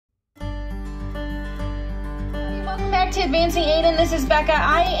back to Advancing Aiden. This is Becca.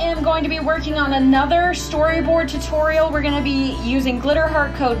 I am going to be working on another storyboard tutorial. We're going to be using Glitter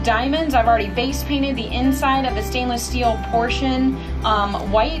Heart Coat Diamonds. I've already base painted the inside of the stainless steel portion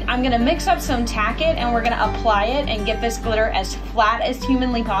white. I'm going to mix up some tack-it and we're going to apply it and get this glitter as flat as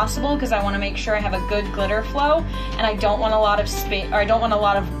humanly possible because I want to make sure I have a good glitter flow and I don't want a lot of space, or I don't want a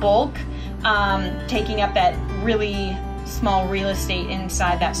lot of bulk taking up that really small real estate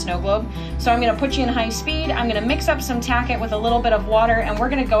inside that snow globe. So I'm going to put you in high speed. I'm going to mix up some tack-it with a little bit of water and we're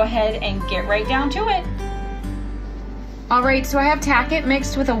going to go ahead and get right down to it. Alright, so I have tack-it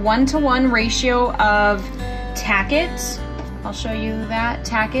mixed with a 1-to-1 ratio of tack-it. I'll show you that.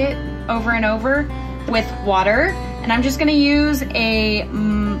 Tack-it over and over with water. And I'm just going to use a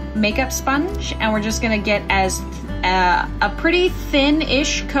makeup sponge and we're just going to get as a pretty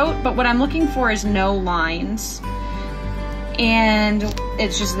thin-ish coat, but what I'm looking for is no lines. And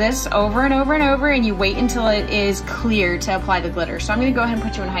it's just this over and over and over, and you wait until it is clear to apply the glitter. So I'm going to go ahead and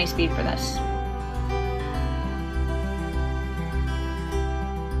put you in high speed for this.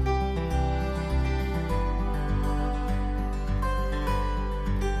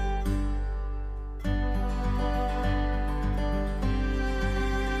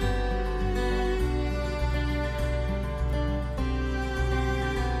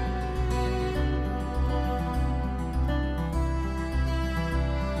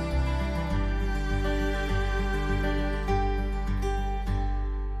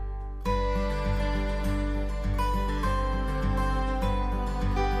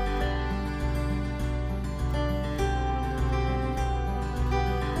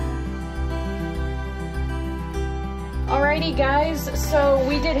 Alrighty guys, so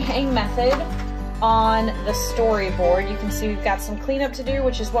we did hang method on the storyboard. You can see we've got some cleanup to do,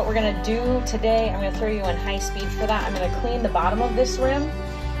 which is what we're going to do today. I'm going to throw you in high speed for that. I'm going to clean the bottom of this rim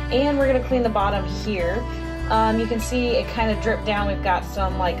and we're going to clean the bottom here. You can see it kind of dripped down. We've got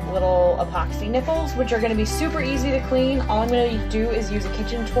some like little epoxy nipples, which are going to be super easy to clean. All I'm going to do is use a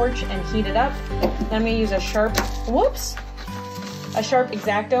kitchen torch and heat it up. Then I'm going to use a sharp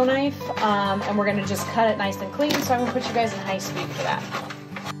X-Acto knife, and we're gonna just cut it nice and clean, so I'm gonna put you guys in high speed for that.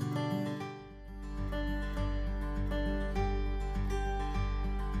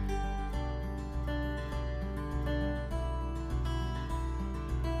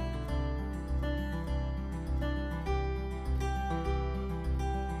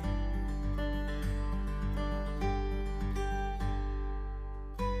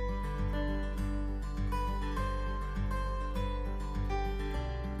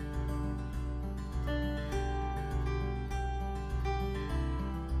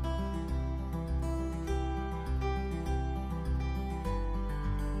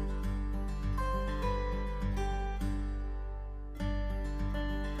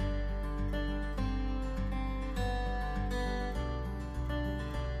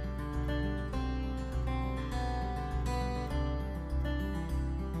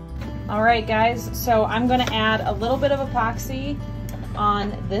 Alright guys, so I'm going to add a little bit of epoxy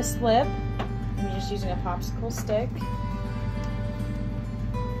on this lip. I'm just using a popsicle stick.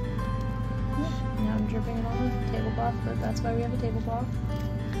 Now I'm dripping it on the tablecloth, but that's why we have a tablecloth.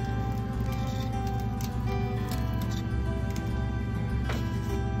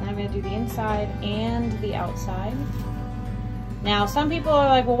 And I'm going to do the inside and the outside. Now some people are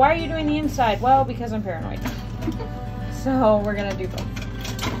like, well, why are you doing the inside? Well, because I'm paranoid. So we're going to do both.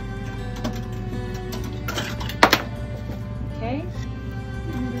 Okay,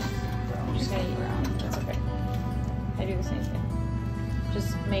 I'm just gonna eat around. That's okay. I do the same thing.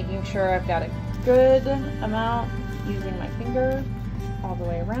 Just making sure I've got a good amount, using my finger all the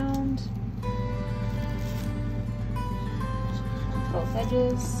way around. Both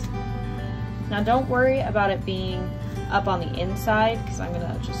edges. Now don't worry about it being up on the inside because I'm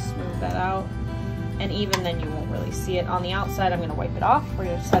gonna just smooth that out. And even then you won't really see it. On the outside, I'm gonna wipe it off. We're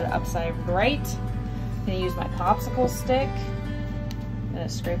gonna set it upside right. I'm going to use my popsicle stick. I'm going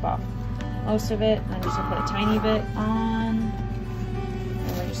to scrape off most of it. I'm just going to put a tiny bit on.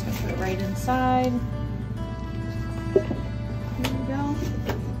 And we're just going to put it right inside. There we go.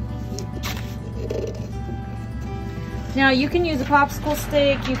 Now you can use a popsicle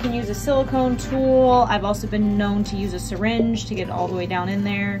stick. You can use a silicone tool. I've also been known to use a syringe to get it all the way down in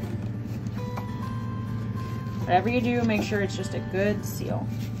there. Whatever you do, make sure it's just a good seal.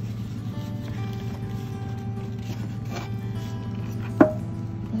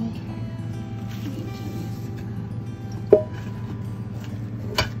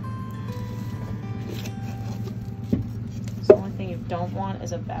 Don't want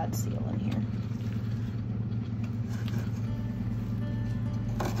is a bad seal in here.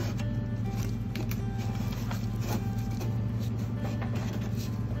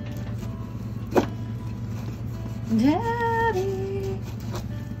 Daddy.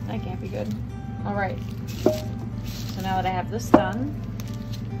 That can't be good. All right. So now that I have this done,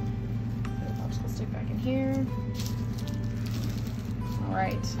 put the popsicle stick back in here. All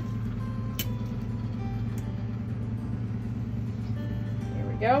right. Here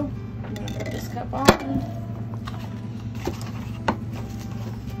we go. I'm gonna put this cup on.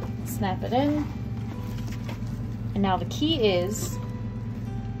 Snap it in. And now the key is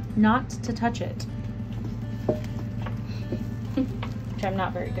not to touch it. Which I'm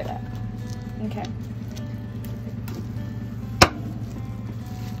not very good at. Okay.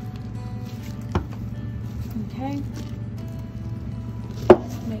 Okay.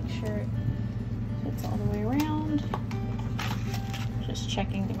 Make sure it fits all the way around. Just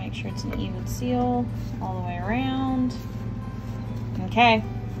checking to make sure it's an even seal all the way around. Okay,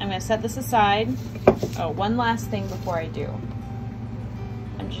 I'm gonna set this aside. Oh, one last thing before I do.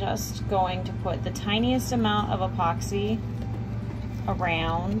 I'm just going to put the tiniest amount of epoxy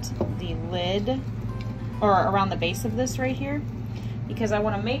around the lid, or around the base of this right here, because I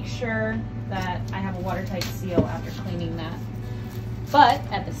want to make sure that I have a watertight seal after cleaning that. But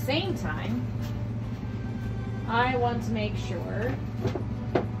at the same time, I want to make sure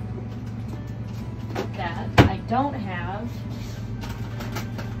that I don't have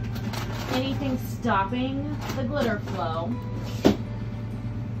anything stopping the glitter flow.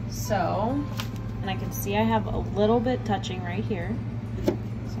 So, and I can see I have a little bit touching right here. So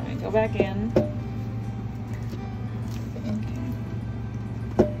I'm gonna go back in.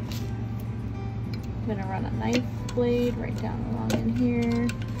 Okay. I'm gonna run a knife blade right down along in here.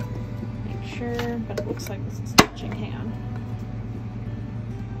 Make sure, but it looks like this is touching. Hang on.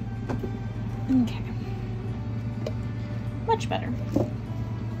 Okay. Much better.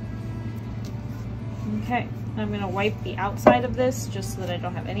 Okay, I'm gonna wipe the outside of this just so that I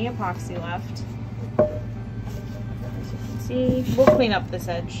don't have any epoxy left. As you can see, we'll clean up this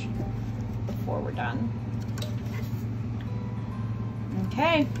edge before we're done.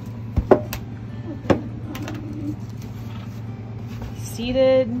 Okay.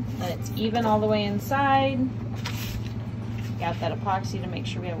 Seated, and it's even all the way inside. Got that epoxy to make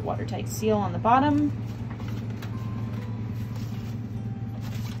sure we have a watertight seal on the bottom.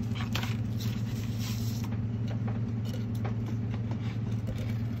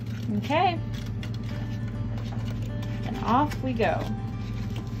 Okay, and off we go.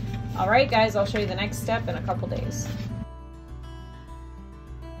 All right, guys, I'll show you the next step in a couple days.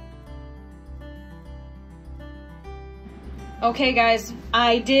 Okay, guys,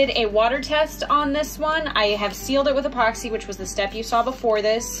 I did a water test on this one. I have sealed it with epoxy, which was the step you saw before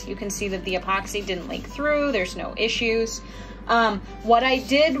this. You can see that the epoxy didn't leak through. There's no issues. What I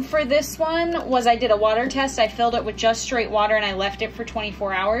did for this one was I did a water test. I filled it with just straight water and I left it for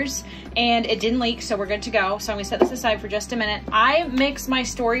 24 hours and it didn't leak, so we're good to go. So I'm gonna set this aside for just a minute. I mix my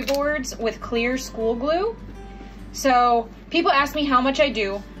storyboards with clear school glue. So people ask me how much I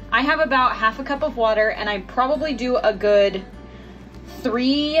do. I have about half a cup of water and I probably do a good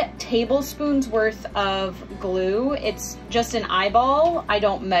 3 tablespoons worth of glue. It's just an eyeball. I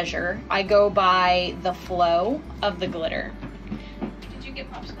don't measure. I go by the flow of the glitter. Did you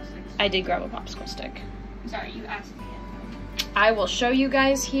get popsicle sticks? I did grab a popsicle stick. Sorry, you asked me it. I will show you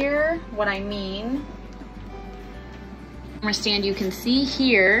guys here what I mean. Camera stand, you can see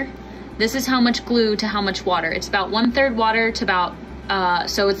here, this is how much glue to how much water. It's about 1/3 water to about,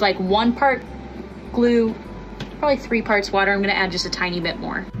 so it's like 1 part glue, probably 3 parts water. I'm gonna add just a tiny bit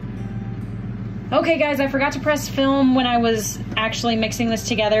more. Okay guys, I forgot to press film when I was actually mixing this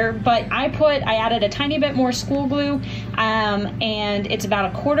together, but I added a tiny bit more school glue, and it's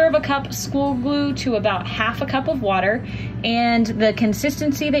about 1/4 cup school glue to about 1/2 cup of water. And the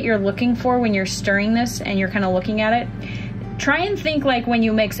consistency that you're looking for when you're stirring this and you're kind of looking at it, try and think like when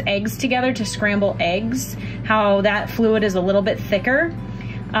you mix eggs together to scramble eggs, how that fluid is a little bit thicker.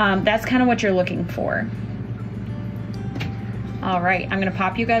 That's kind of what you're looking for. All right, I'm gonna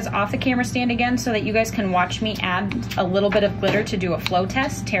pop you guys off the camera stand again so that you guys can watch me add a little bit of glitter to do a flow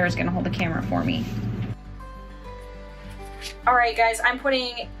test. Tara's gonna hold the camera for me. All right, guys, I'm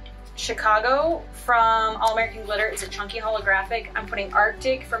putting Chicago from All American Glitter. It's a chunky holographic. I'm putting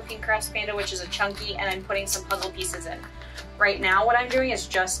Arctic from Pink Crafts Panda, which is a chunky, and I'm putting some puzzle pieces in. Right now, what I'm doing is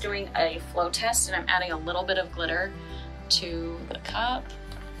just doing a flow test, and I'm adding a little bit of glitter to the cup,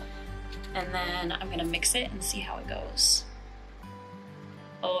 and then I'm gonna mix it and see how it goes.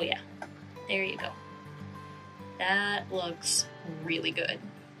 Oh yeah, there you go. That looks really good.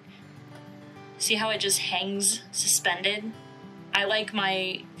 See how it just hangs suspended? I like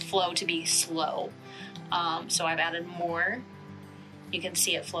my flow to be slow, so I've added more. You can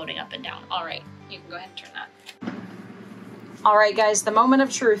see it floating up and down. All right, you can go ahead and turn that. All right, guys, the moment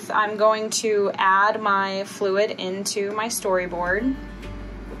of truth. I'm going to add my fluid into my storyboard.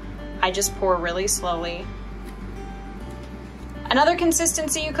 I just pour really slowly. Another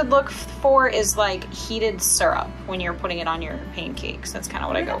consistency you could look for is like heated syrup when you're putting it on your pancakes. That's kind of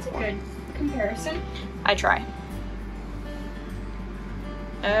what I go for. That's a good comparison. I try.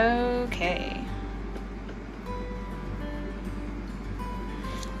 Okay.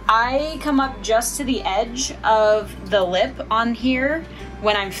 I come up just to the edge of the lip on here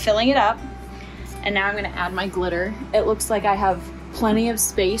when I'm filling it up. And now I'm gonna add my glitter. It looks like I have plenty of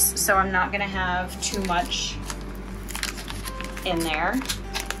space, so I'm not gonna have too much in there.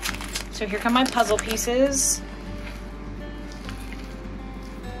 So here come my puzzle pieces.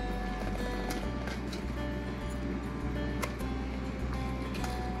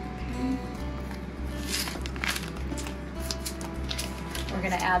 We're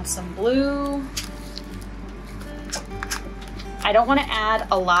gonna add some blue. I don't want to add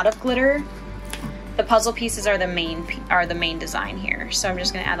a lot of glitter. The puzzle pieces are the main design here. So I'm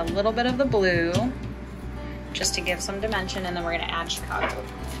just gonna add a little bit of the blue just to give some dimension, and then we're gonna add Chicago.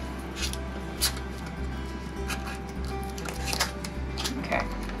 Okay.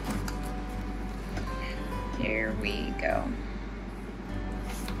 Here we go.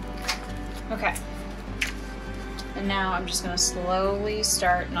 Okay. And now I'm just gonna slowly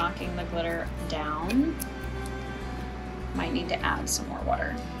start knocking the glitter down. Might need to add some more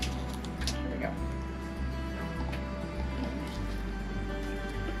water. Here we go.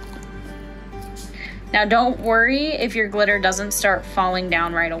 Now don't worry if your glitter doesn't start falling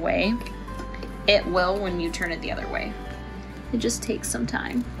down right away. It will when you turn it the other way. It just takes some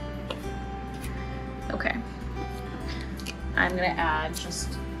time. Okay. I'm gonna add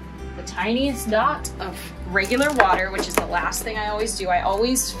just the tiniest dot of regular water, which is the last thing I always do. I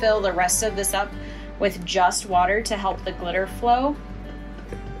always fill the rest of this up with just water to help the glitter flow.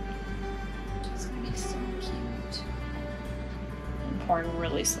 It's gonna be so cute. I'm pouring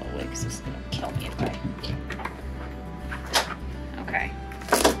really slowly because this is gonna kill me if I... Okay.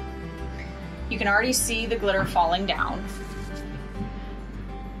 You can already see the glitter falling down.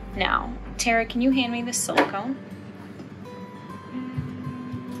 Now, Tara, can you hand me the silicone?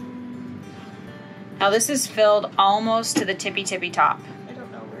 Now this is filled almost to the tippy top. I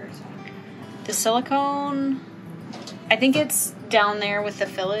don't know where it's at. The silicone, I think it's down there with the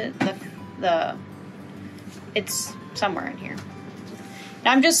fillet, it's somewhere in here.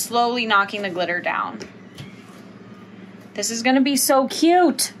 Now I'm just slowly knocking the glitter down. This is gonna be so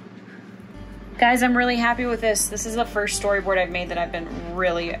cute. Guys, I'm really happy with this. This is the first storyboard I've made that I've been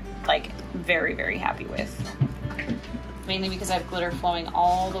really, like, very, very happy with. Mainly because I have glitter flowing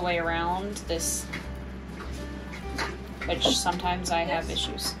all the way around this, which sometimes I have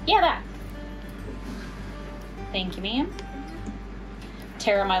issues. Yeah, that. Thank you, ma'am.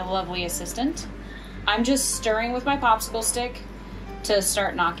 Tara, my lovely assistant. I'm just stirring with my popsicle stick to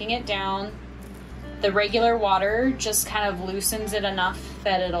start knocking it down. The regular water just kind of loosens it enough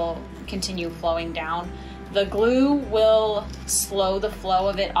that it'll continue flowing down. The glue will slow the flow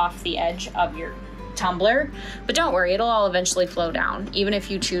of it off the edge of your tumbler, but don't worry, it'll all eventually flow down, even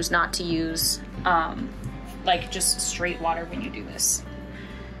if you choose not to use like just straight water when you do this.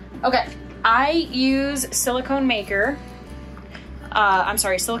 Okay, I use Silicone Maker. I'm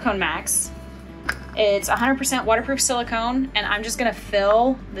sorry, Silicone Max. It's 100% waterproof silicone, and I'm just gonna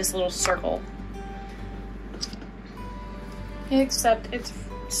fill this little circle. Except it's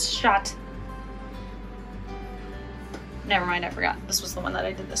shut. Never mind, I forgot. This was the one that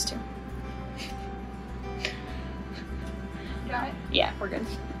I did this to. Got it? Yeah, we're good.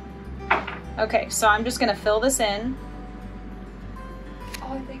 Okay, so I'm just gonna fill this in.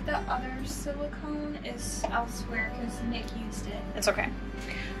 Oh, I think the other silicone is elsewhere because Nick used it. It's okay.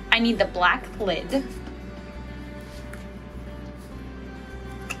 I need the black lid.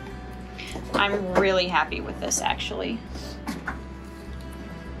 I'm really happy with this, actually.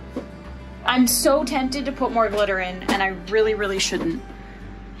 I'm so tempted to put more glitter in, and I really, really shouldn't.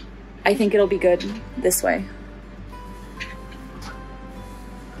 I think it'll be good this way.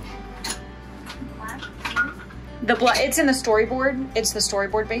 It's in the storyboard. It's the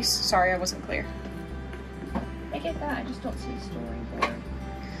storyboard base. Sorry, I wasn't clear. I get that, I just don't see storyboard.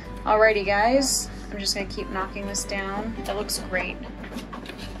 Alrighty, guys. I'm just gonna keep knocking this down. That looks great.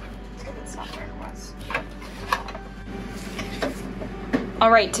 It's not where it was.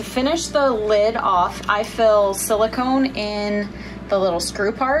 All right, to finish the lid off, I fill silicone in the little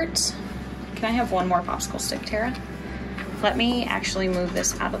screw part. Can I have one more popsicle stick, Tara? Let me actually move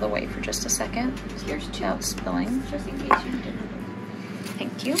this out of the way for just a second. Here's two. Without spilling. Just in case you didn't.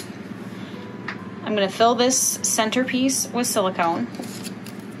 Thank you. I'm gonna fill this centerpiece with silicone,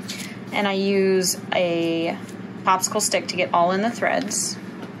 and I use a popsicle stick to get all in the threads.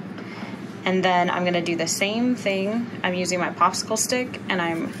 And then I'm gonna do the same thing. I'm using my popsicle stick and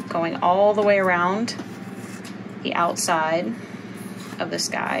I'm going all the way around the outside of this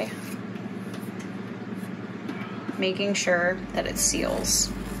guy, making sure that it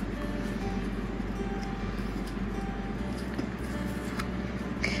seals.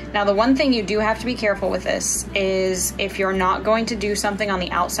 Now the one thing you do have to be careful with this is if you're not going to do something on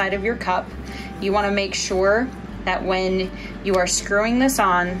the outside of your cup, you wanna make sure that when you are screwing this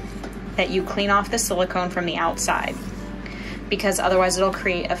on, that you clean off the silicone from the outside, because otherwise it'll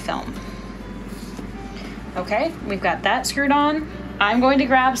create a film. Okay, we've got that screwed on. I'm going to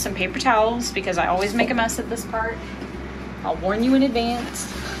grab some paper towels because I always make a mess at this part. I'll warn you in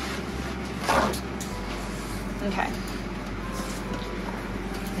advance. Okay.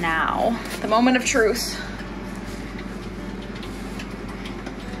 Now, the moment of truth.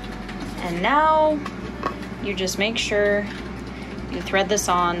 And now, you just make sure you thread this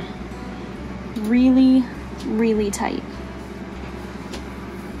on really, really tight.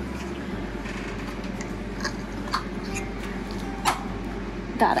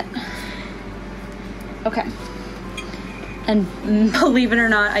 Got it. Okay. And believe it or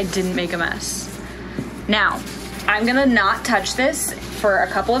not, I didn't make a mess. Now, I'm gonna not touch this for a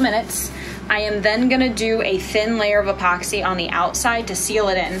couple of minutes. I am then gonna do a thin layer of epoxy on the outside to seal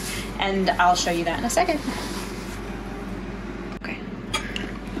it in, and I'll show you that in a second. Okay.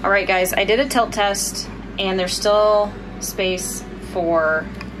 All right, guys, I did a tilt test, and there's still space for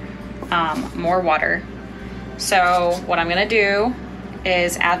more water. So what I'm gonna do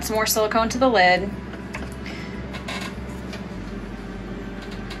is add some more silicone to the lid,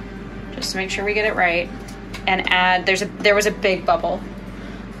 just to make sure we get it right, and add, there was a big bubble.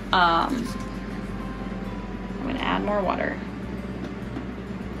 I'm gonna add more water.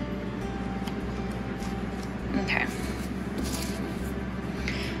 Okay.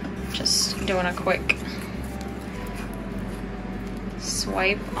 Just doing a quick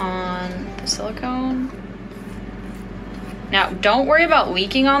swipe on the silicone. Now, don't worry about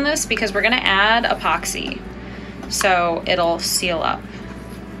leaking on this because we're gonna add epoxy, so it'll seal up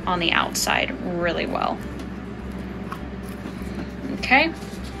on the outside really well. Okay.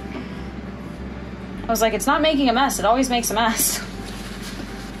 I was like, it's not making a mess. It always makes a mess.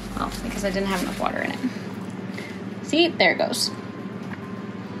 Well, because I didn't have enough water in it. See, there it goes.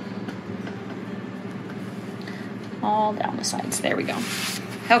 All down the sides. There we go.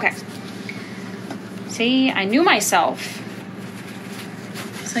 Okay. See, I knew myself.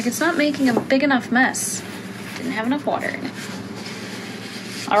 It's like, it's not making a big enough mess. Didn't have enough water in it.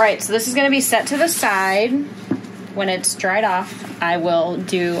 All right, so this is gonna be set to the side. When it's dried off, I will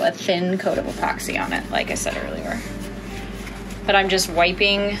do a thin coat of epoxy on it, like I said earlier. But I'm just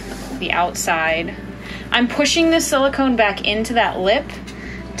wiping the outside. I'm pushing the silicone back into that lip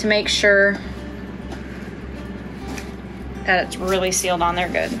to make sure that it's really sealed on there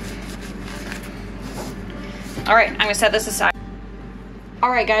good. All right, I'm gonna set this aside. All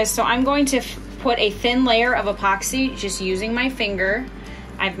right, guys, so I'm going to put a thin layer of epoxy just using my finger.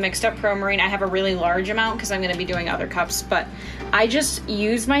 I've mixed up Pro-Marine. I have a really large amount because I'm gonna be doing other cups, but I just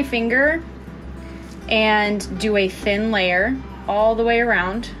use my finger and do a thin layer all the way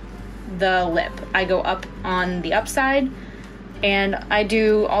around the lip. I go up on the upside and I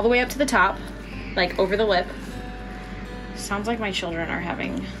do all the way up to the top, like over the lip. Sounds like my children are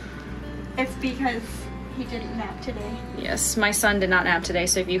having... It's because he didn't nap today. Yes, my son did not nap today,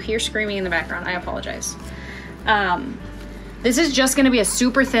 so if you hear screaming in the background, I apologize. This is just gonna be a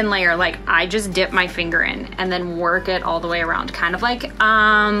super thin layer, like I just dip my finger in and then work it all the way around, kind of like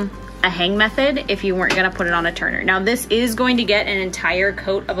a hang method if you weren't gonna put it on a turner. Now this is going to get an entire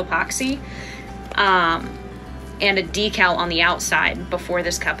coat of epoxy and a decal on the outside before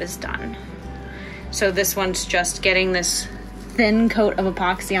this cup is done. So this one's just getting this thin coat of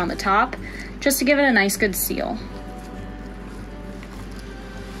epoxy on the top just to give it a nice good seal.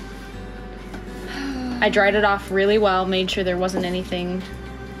 I dried it off really well, made sure there wasn't anything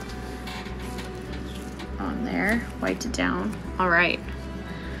on there, wiped it down. All right,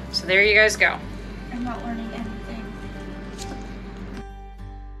 so there you guys go. I'm not learning anything.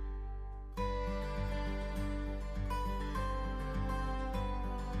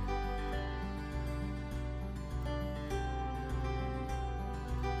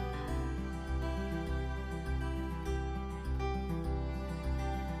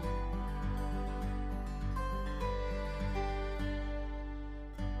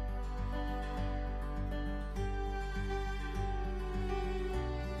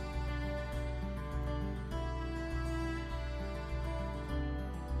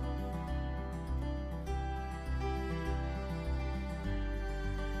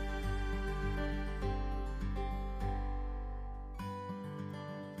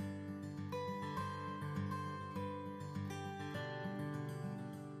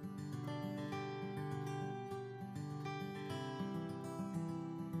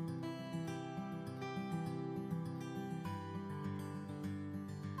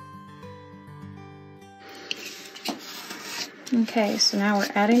 Okay, so now we're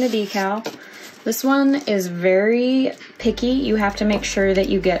adding the decal. This one is very picky. You have to make sure that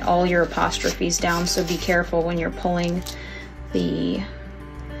you get all your apostrophes down, so be careful when you're pulling the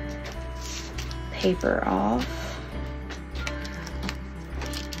paper off.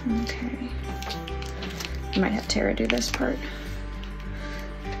 Okay. I might have Tara do this part.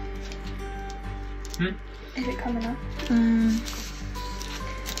 Is it coming up?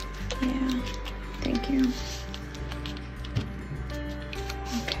 Yeah, thank you.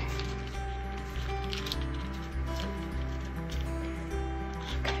 Okay.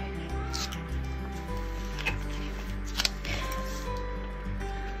 Okay.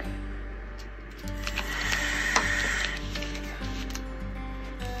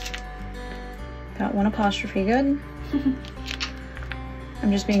 Got one apostrophe, good.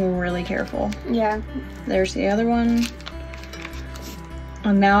 I'm just being really careful. Yeah. There's the other one.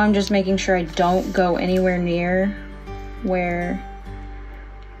 And now I'm just making sure I don't go anywhere near where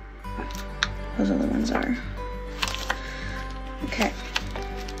those other ones are. Okay.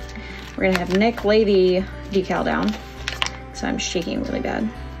 We're gonna have Nick lay the decal down, so I'm shaking really bad.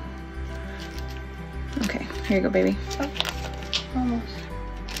 Okay, here you go, baby. Oh, almost.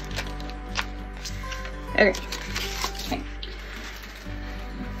 Okay. Okay.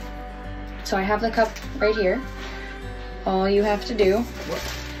 So I have the cup right here. All you have to do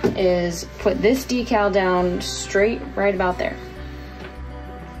is put this decal down straight right about there.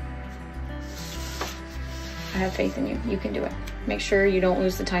 I have faith in you. You can do it. Make sure you don't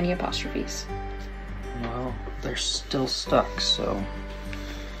lose the tiny apostrophes. Well, they're still stuck, so...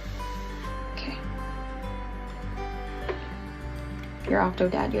 Okay. You're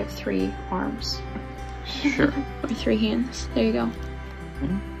Octodad. You have 3 arms. Sure. Or 3 hands. There you go.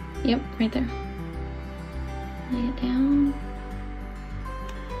 Mm-hmm. Yep, right there. Lay it down.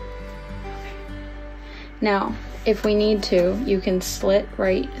 Now, if we need to, you can slit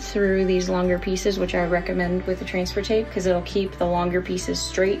right through these longer pieces, which I recommend with the transfer tape, because it'll keep the longer pieces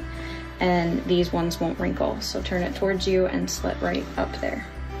straight and these ones won't wrinkle. So turn it towards you and slit right up there.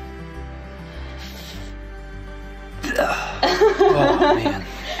 Oh man.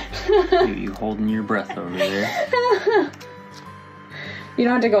 You holding your breath over there. You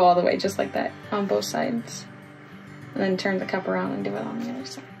don't have to go all the way, just like that on both sides. And then turn the cup around and do it on the other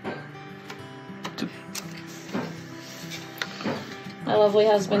side. My lovely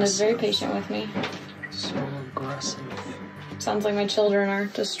husband is very patient with me. So aggressive. Sounds like my children are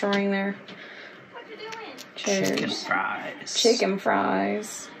destroying their What you doing? chairs. Chicken fries. Chicken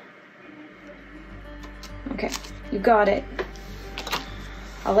fries. Okay, you got it.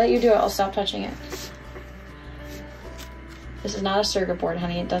 I'll let you do it. I'll stop touching it. This is not a circuit board,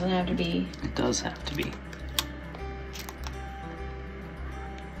 honey. It doesn't have to be. It does have to be.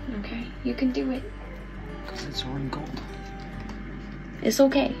 Okay, you can do it. Because it's wrinkled. It's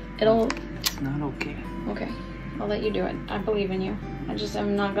okay. It'll... It's not okay. Okay, I'll let you do it. I believe in you.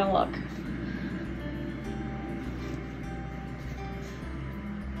 I'm not gonna look.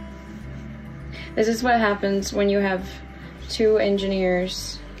 This is what happens when you have 2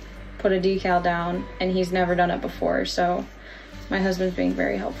 engineers put a decal down and he's never done it before, so my husband's being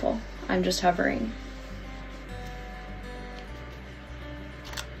very helpful. I'm just hovering.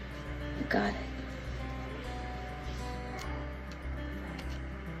 Got it.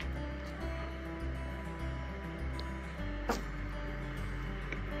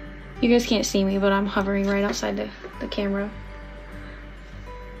 You guys can't see me, but I'm hovering right outside the camera.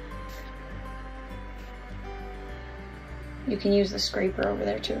 You can use the scraper over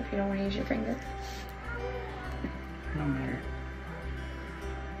there too if you don't want to use your finger. No matter.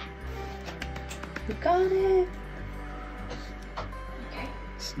 You got it. Okay.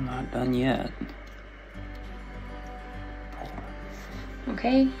 It's not done yet.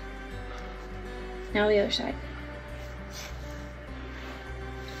 Okay. Now the other side.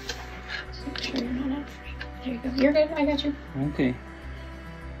 Just make sure you're not out. There you go. You're good. I got you. Okay.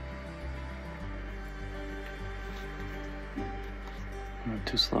 Not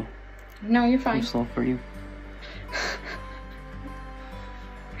too slow. No, you're fine. Too slow for you.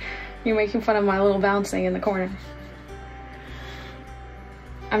 You're making fun of my little bouncing in the corner.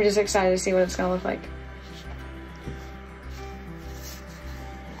 I'm just excited to see what it's gonna look like.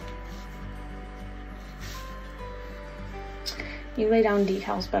 You lay down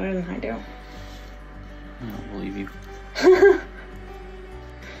decals better than I do. I don't believe you. You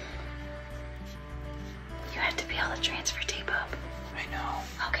have to be able to transfer tape up. I know.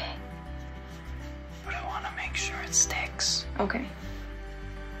 Okay. But I want to make sure it sticks. Okay.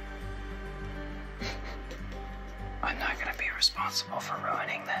 I'm not going to be responsible for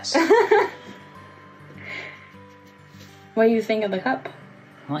ruining this. What do you think of the cup?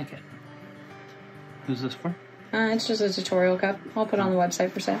 I like it. Who's this for? It's just a tutorial cup. I'll put it on the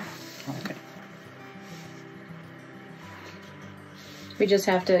website for sale. Okay. We just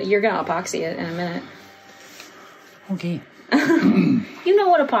have to, you're gonna epoxy it in a minute. Okay. You know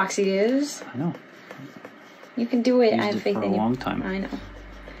what epoxy is. I know. You can do it. Used I have it faith for in a you. long time. I know.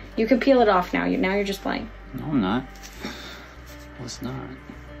 You can peel it off now. Now you're just playing. No, I'm not. Well, it's not.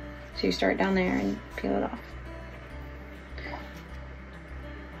 So you start down there and peel it off.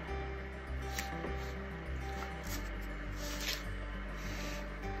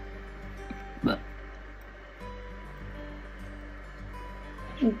 But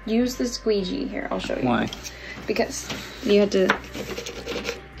use the squeegee here. I'll show you. why? Because you have to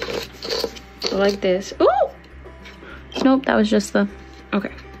go like this. Ooh! Nope, that was just the...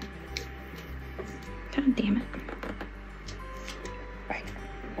 Okay. God damn it. Right.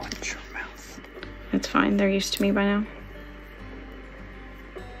 Watch your mouth. It's fine. They're used to me by now.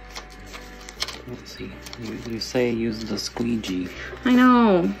 Let's see. You say use the squeegee. I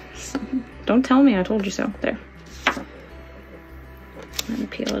know. Don't tell me I told you so. There. Let me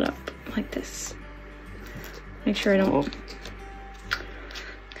peel it up like this. Make sure I don't... Oh.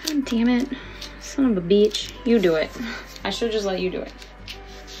 God damn it. Son of a bitch. You do it. I should just let you do it.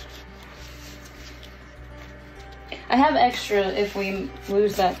 I have extra if we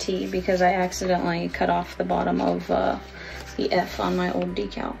lose that T because I accidentally cut off the bottom of the F on my old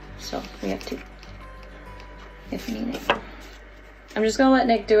decal. So we have to, if we need it. I'm just gonna let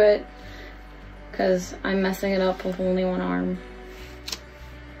Nick do it because I'm messing it up with only one arm.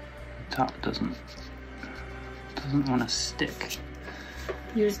 The top doesn't want to stick.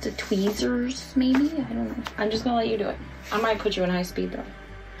 Use the tweezers, maybe? I don't know. I'm just gonna let you do it. I might put you in high speed though.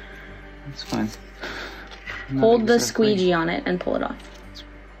 That's fine. Hold the squeegee on it and pull it off.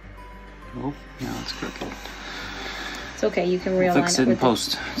 Oh, now it's crooked. It's okay, you can realign it. Fix it in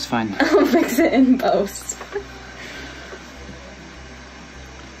post. It's fine. I'll fix it in post.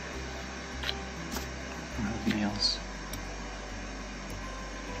 I have nails.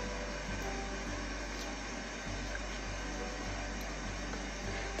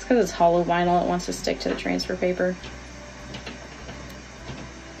 It's because it's hollow vinyl, it wants to stick to the transfer paper.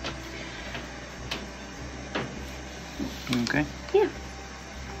 Okay. Yeah.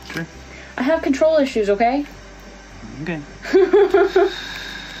 Sure. I have control issues, okay? Okay.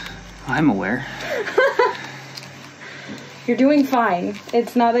 I'm aware. You're doing fine.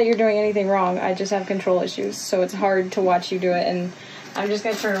 It's not that you're doing anything wrong. I just have control issues, so it's hard to watch you do it, and I'm just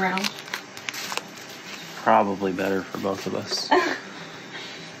gonna turn around. Probably better for both of us.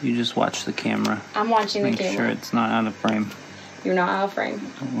 You just watch the camera. I'm watching the Make camera. sure it's not out of frame. You're not out of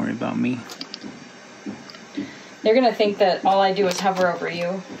frame. Don't worry about me. They're gonna think that all I do is hover over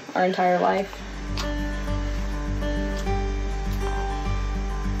you our entire life.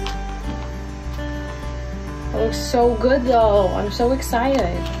 It looks so good though. I'm so excited.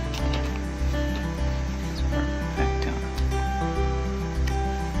 Let's work back down.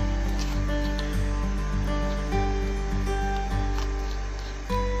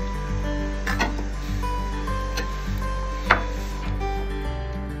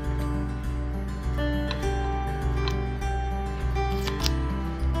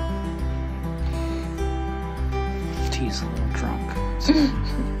 T's a little drunk. So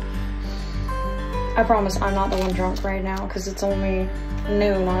I promise I'm not the one drunk right now because it's only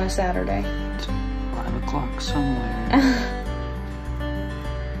noon on a Saturday. it's 5 o'clock somewhere.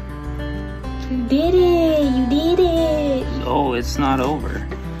 You did it! You did it! Oh, it's not over.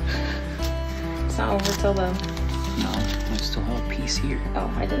 It's not over till the... No, I still have a piece here. Oh,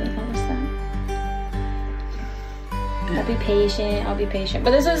 I didn't notice that. I'll be patient, I'll be patient.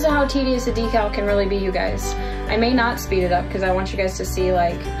 But this is how tedious a decal can really be, you guys. I may not speed it up because I want you guys to see,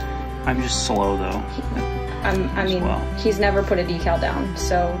 like... I'm just slow though. I mean, well. he's never put a decal down,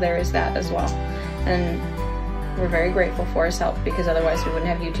 so there is that as well. And we're very grateful for his help because otherwise we wouldn't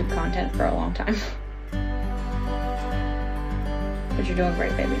have YouTube content for a long time. But you're doing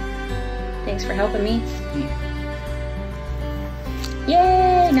great, baby. Thanks for helping me.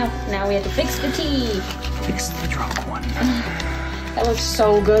 Yay! Now we have to fix the tea. Fix the drunk one. That looks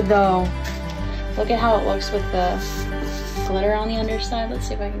so good though. Look at how it looks with the glitter on the underside. Let's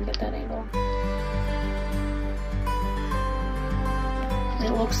see if I can get that angle.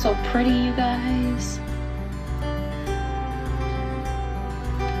 It looks so pretty, you guys.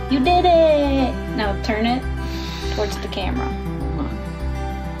 You did it! Now turn it towards the camera. Hold on.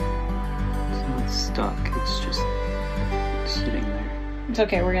 It's not stuck, it's just sitting there. It's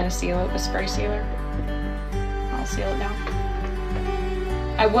okay, we're gonna seal it with spray sealer. I'll seal it down.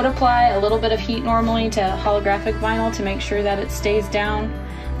 I would apply a little bit of heat normally to holographic vinyl to make sure that it stays down,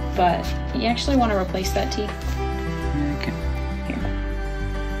 but you actually want to replace that teeth. Okay. Here.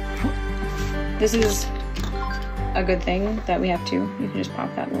 This is a good thing that we have to. You can just pop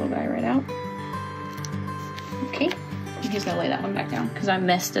that little guy right out. Okay, I'm just gonna lay that one back down because I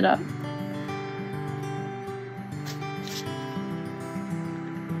messed it up.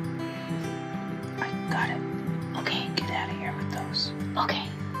 I got it. Okay. Get out of here with those. Okay.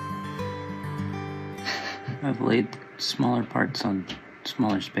 I've laid smaller parts on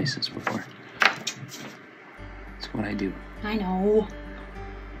smaller spaces before. That's what I do. I know.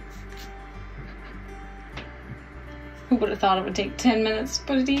 Who would have thought it would take 10 minutes to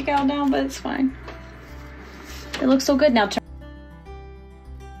put a decal down, but it's fine. It looks so good now.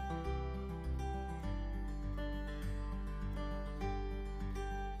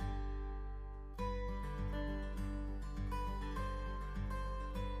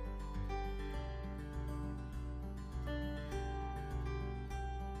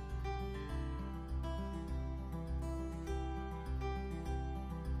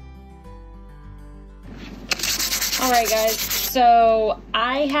 Alright guys, so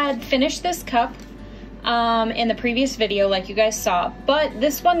I had finished this cup in the previous video like you guys saw, but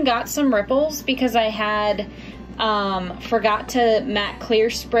this one got some ripples because I had forgot to matte clear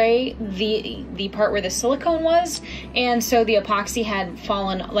spray the part where the silicone was, and so the epoxy had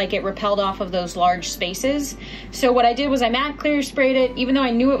fallen, like it repelled off of those large spaces. So what I did was I matte clear sprayed it even though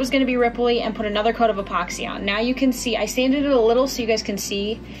I knew it was going to be ripply, and put another coat of epoxy on. Now you can see I sanded it a little so you guys can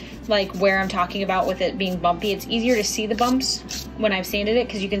see like where I'm talking about with it being bumpy. It's easier to see the bumps when I've sanded it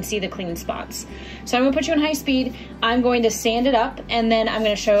because you can see the clean spots. So I'm gonna put you in high speed. I'm going to sand it up, and then I'm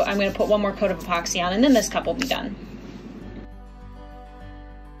gonna put one more coat of epoxy on, and then this cup will be done.